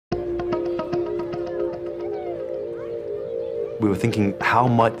We were thinking, how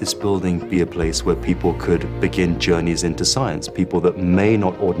might this building be a place where people could begin journeys into science, people that may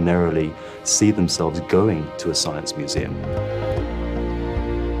not ordinarily see themselves going to a science museum.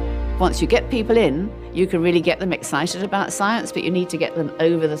 Once you get people in, you can really get them excited about science, but you need to get them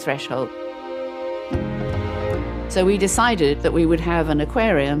over the threshold. So we decided that we would have an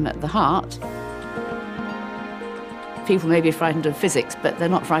aquarium at the heart. People may be frightened of physics, but they're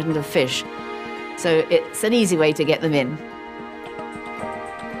not frightened of fish. So it's an easy way to get them in.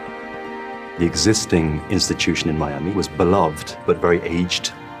 The existing institution in Miami was beloved, but very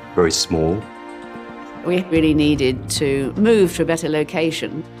aged, very small. We really needed to move to a better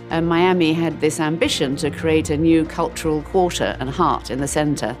location, and Miami had this ambition to create a new cultural quarter and heart in the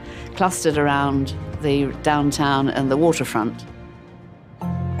center, clustered around the downtown and the waterfront.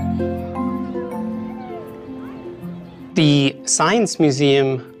 The Science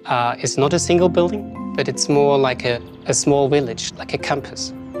Museum is not a single building, but it's more like a small village, like a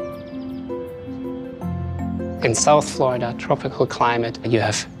campus. In South Florida, tropical climate, you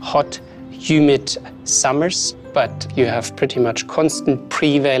have hot, humid summers, but you have pretty much constant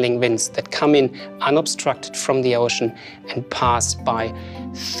prevailing winds that come in unobstructed from the ocean and pass by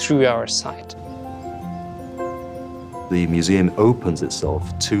through our site. The museum opens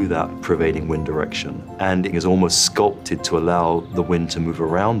itself to that prevailing wind direction, and it is almost sculpted to allow the wind to move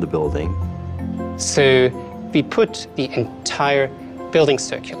around the building. So we put the entire building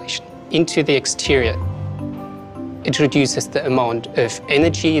circulation into the exterior. It reduces the amount of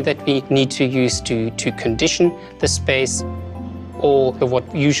energy that we need to use to condition the space. All of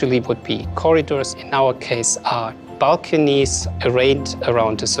what usually would be corridors, in our case, are balconies arrayed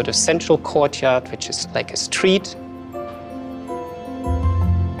around a sort of central courtyard, which is like a street.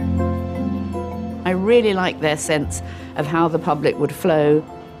 I really like their sense of how the public would flow,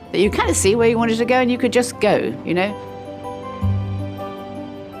 that you kind of see where you wanted to go and you could just go, you know?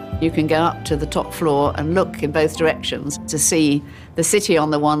 You can go up to the top floor and look in both directions to see the city on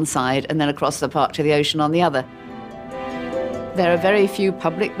the one side and then across the park to the ocean on the other. There are very few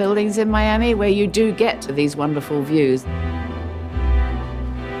public buildings in Miami where you do get to these wonderful views.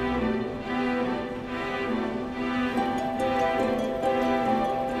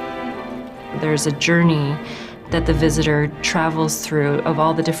 There's a journey that the visitor travels through of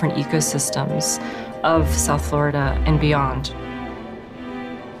all the different ecosystems of South Florida and beyond.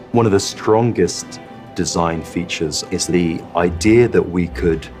 One of the strongest design features is the idea that we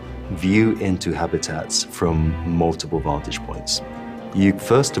could view into habitats from multiple vantage points. You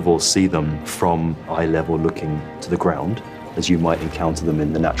first of all see them from eye level looking to the ground, as you might encounter them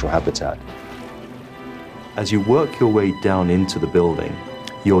in the natural habitat. As you work your way down into the building,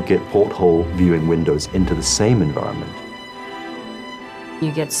 you'll get porthole viewing windows into the same environment.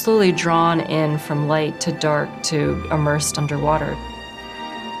 You get slowly drawn in from light to dark to immersed underwater.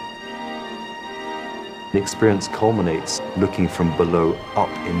 The experience culminates looking from below up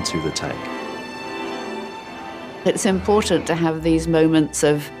into the tank. It's important to have these moments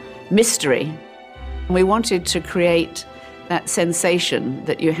of mystery. We wanted to create that sensation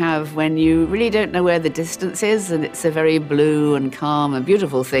that you have when you really don't know where the distance is, and it's a very blue and calm and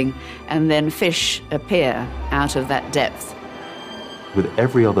beautiful thing, and then fish appear out of that depth. With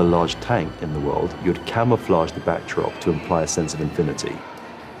every other large tank in the world, you'd camouflage the backdrop to imply a sense of infinity.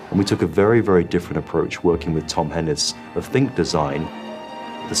 And we took a very, very different approach working with Tom Hennis of Think Design.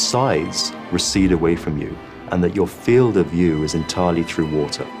 The sides recede away from you, and that your field of view is entirely through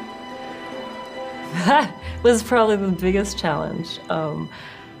water. That was probably the biggest challenge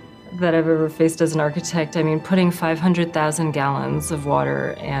that I've ever faced as an architect. I mean, putting 500,000 gallons of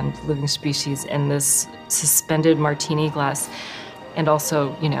water and living species in this suspended martini glass, and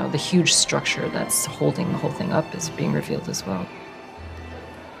also, you know, the huge structure that's holding the whole thing up is being revealed as well.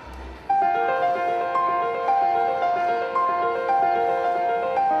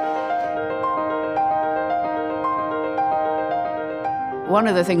 One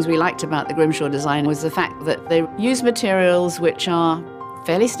of the things we liked about the Grimshaw design was the fact that they use materials which are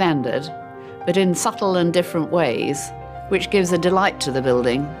fairly standard, but in subtle and different ways, which gives a delight to the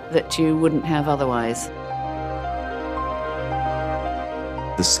building that you wouldn't have otherwise.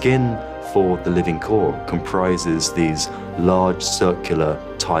 The skin for the living core comprises these large circular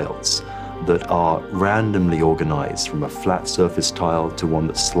tiles that are randomly organized from a flat surface tile to one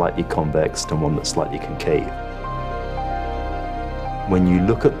that's slightly convex to one that's slightly concave. When you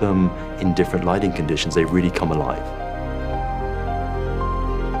look at them in different lighting conditions, they really come alive.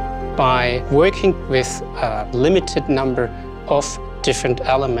 By working with a limited number of different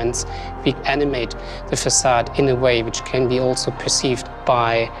elements, we animate the facade in a way which can be also perceived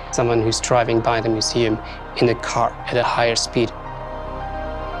by someone who's driving by the museum in a car at a higher speed.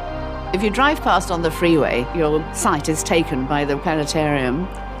 If you drive past on the freeway, your sight is taken by the planetarium.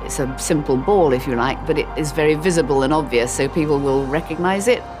 It's a simple ball, if you like, but it is very visible and obvious, so people will recognize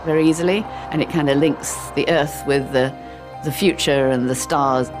it very easily, and it kind of links the Earth with the future and the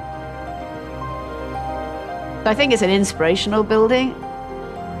stars. I think it's an inspirational building.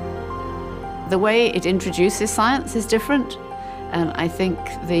 The way it introduces science is different, and I think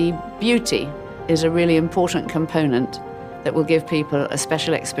the beauty is a really important component that will give people a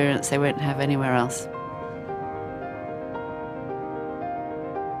special experience they won't have anywhere else.